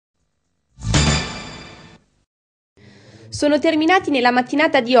Sono terminati nella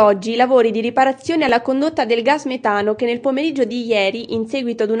mattinata di oggi i lavori di riparazione alla condotta del gas metano che nel pomeriggio di ieri, in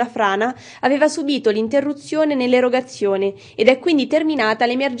seguito ad una frana, aveva subito l'interruzione nell'erogazione ed è quindi terminata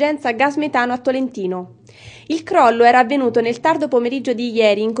l'emergenza gas metano a Tolentino. Il crollo era avvenuto nel tardo pomeriggio di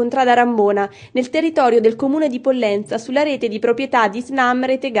ieri in contrada Rambona, nel territorio del comune di Pollenza, sulla rete di proprietà di Snam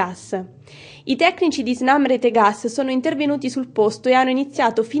Rete Gas. I tecnici di Snam Rete Gas sono intervenuti sul posto e hanno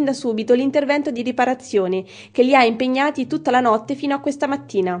iniziato fin da subito l'intervento di riparazione, che li ha impegnati tutta la notte fino a questa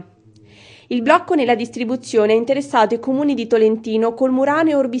mattina. Il blocco nella distribuzione ha interessato i comuni di Tolentino, Colmurano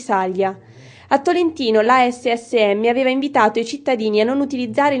e Orbisaglia. A Tolentino la SSM aveva invitato i cittadini a non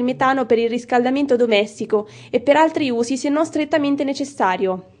utilizzare il metano per il riscaldamento domestico e per altri usi se non strettamente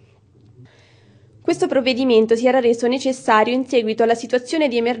necessario. Questo provvedimento si era reso necessario in seguito alla situazione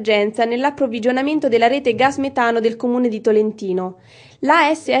di emergenza nell'approvvigionamento della rete gas-metano del comune di Tolentino.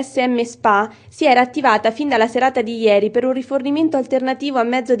 La SSM SPA si era attivata fin dalla serata di ieri per un rifornimento alternativo a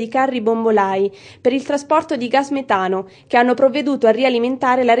mezzo di carri bombolai per il trasporto di gas-metano, che hanno provveduto a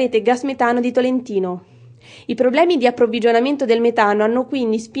rialimentare la rete gas-metano di Tolentino. I problemi di approvvigionamento del metano hanno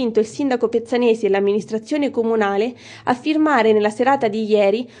quindi spinto il sindaco Pezzanesi e l'amministrazione comunale a firmare nella serata di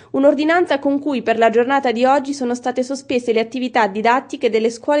ieri un'ordinanza con cui per la giornata di oggi sono state sospese le attività didattiche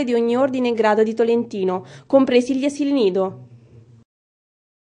delle scuole di ogni ordine e grado di Tolentino, compresi gli asili nido.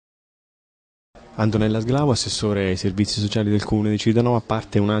 Antonella Sglavo, assessore ai servizi sociali del comune di Civitanova,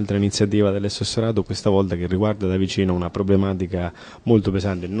 parte un'altra iniziativa dell'assessorato, questa volta che riguarda da vicino una problematica molto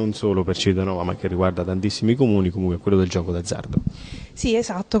pesante non solo per Civitanova ma che riguarda tantissimi comuni, comunque quello del gioco d'azzardo. Sì,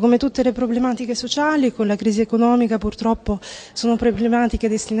 esatto, come tutte le problematiche sociali, con la crisi economica purtroppo sono problematiche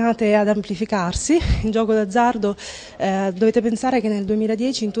destinate ad amplificarsi. Il gioco d'azzardo, dovete pensare che nel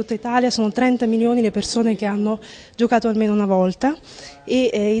 2010 in tutta Italia sono 30 milioni le persone che hanno giocato almeno una volta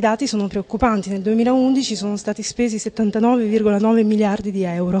e i dati sono preoccupanti. Nel 2011 sono stati spesi 79,9 miliardi di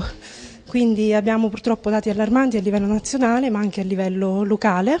euro. Quindi abbiamo purtroppo dati allarmanti a livello nazionale ma anche a livello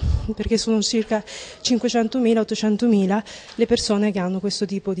locale, perché sono circa 500.000-800.000 le persone che hanno questo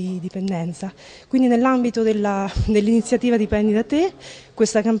tipo di dipendenza. Quindi nell'ambito dell'iniziativa Dipendi da te,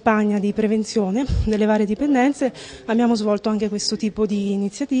 questa campagna di prevenzione delle varie dipendenze, abbiamo svolto anche questo tipo di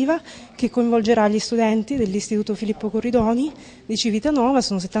iniziativa che coinvolgerà gli studenti dell'Istituto Filippo Corridoni di Civitanova.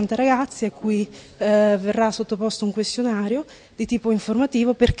 Sono 70 ragazzi a cui verrà sottoposto un questionario di tipo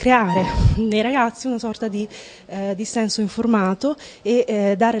informativo per creare nei ragazzi una sorta di dissenso informato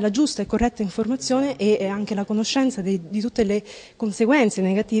e dare la giusta e corretta informazione e anche la conoscenza di tutte le conseguenze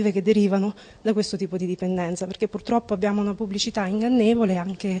negative che derivano da questo tipo di dipendenza, perché purtroppo abbiamo una pubblicità ingannevole,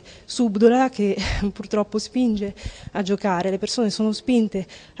 anche subdola, che purtroppo spinge a giocare. Le persone sono spinte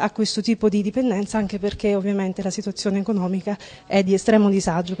a questo tipo di dipendenza anche perché ovviamente la situazione economica è di estremo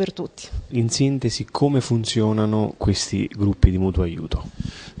disagio per tutti. In sintesi, come funzionano questi gruppi di mutuo aiuto?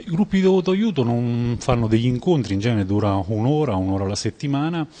 I gruppi di mutuo aiuto non fanno degli incontri, in genere dura un'ora alla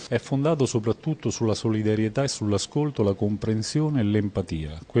settimana, è fondato soprattutto sulla solidarietà e sull'ascolto, la comprensione e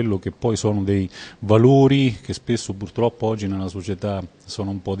l'empatia, quello che poi sono dei valori che spesso purtroppo oggi nella società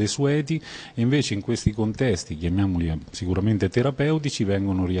sono un po' desueti e invece in questi contesti, chiamiamoli sicuramente terapeutici,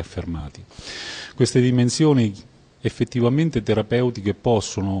 vengono riaffermati. Queste dimensioni effettivamente terapeutiche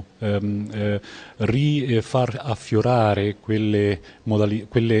possono far affiorare quelle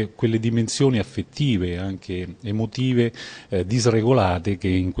dimensioni affettive e anche emotive disregolate che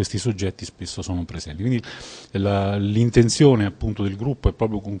in questi soggetti spesso sono presenti. Quindi l'intenzione appunto del gruppo è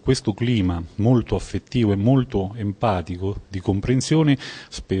proprio con questo clima molto affettivo e molto empatico di comprensione.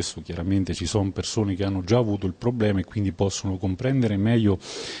 Spesso chiaramente ci sono persone che hanno già avuto il problema e quindi possono comprendere meglio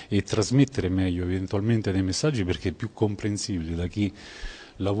e trasmettere meglio eventualmente dei messaggi, perché è più comprensibile da chi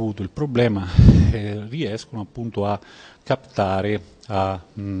l'ha avuto il problema, riescono appunto a captare, a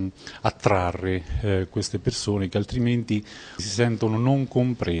attrarre queste persone che altrimenti si sentono non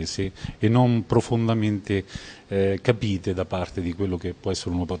comprese e non profondamente capite da parte di quello che può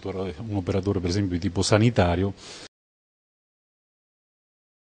essere un operatore per esempio di tipo sanitario.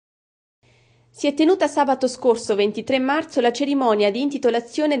 Si è tenuta sabato scorso, 23 marzo, la cerimonia di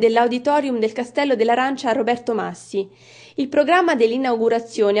intitolazione dell'auditorium del Castello della Rancia a Roberto Massi. Il programma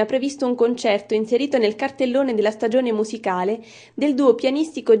dell'inaugurazione ha previsto un concerto inserito nel cartellone della stagione musicale del duo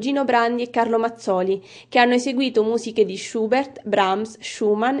pianistico Gino Brandi e Carlo Mazzoli, che hanno eseguito musiche di Schubert, Brahms,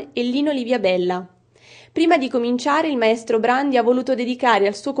 Schumann e Lino Liviabella. Prima di cominciare, il maestro Brandi ha voluto dedicare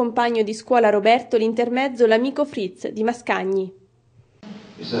al suo compagno di scuola Roberto l'intermezzo L'amico Fritz di Mascagni.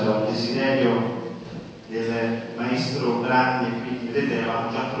 Questo era un desiderio del maestro Brandi e quindi vedete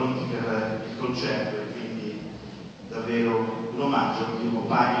eravamo già pronti per il concerto e quindi davvero un omaggio di un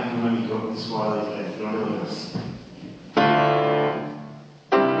compagno e di un amico di scuola di Tolentino.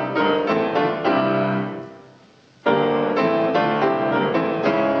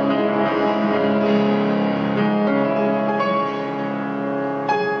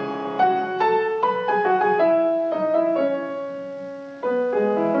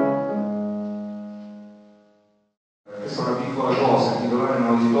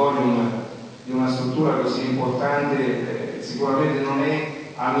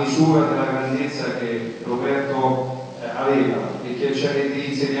 a misura della grandezza che Roberto aveva e degli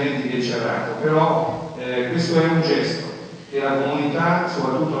insegnamenti che ci ha dato, però questo è un gesto che la comunità,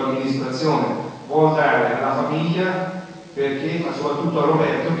 soprattutto l'amministrazione, vuole dare alla famiglia, perché, ma soprattutto a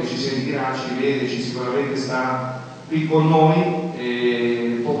Roberto che ci sentirà, ci vede, sicuramente sta qui con noi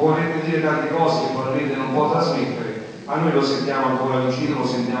e vorrebbe dire tante cose che probabilmente non può trasmettere, ma noi lo sentiamo ancora vicino, lo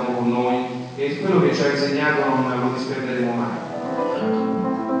sentiamo con noi e quello che ci ha insegnato non lo disperderemo mai.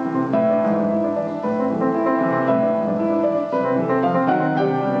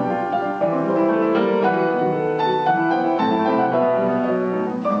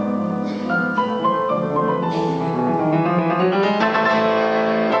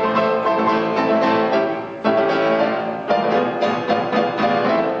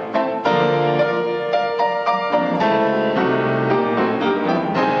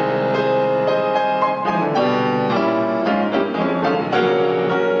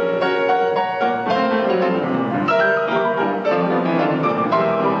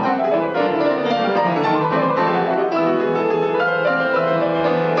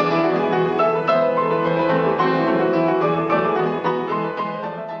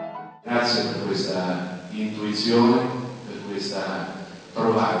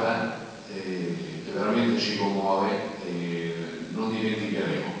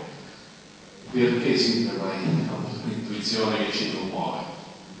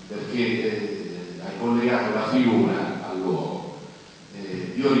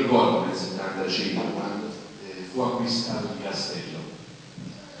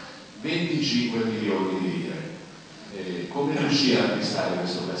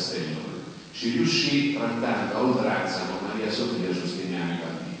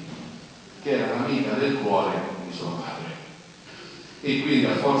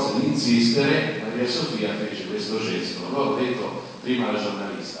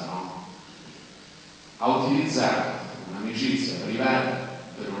 Ha utilizzato un'amicizia privata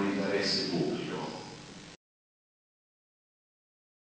per un interesse pubblico.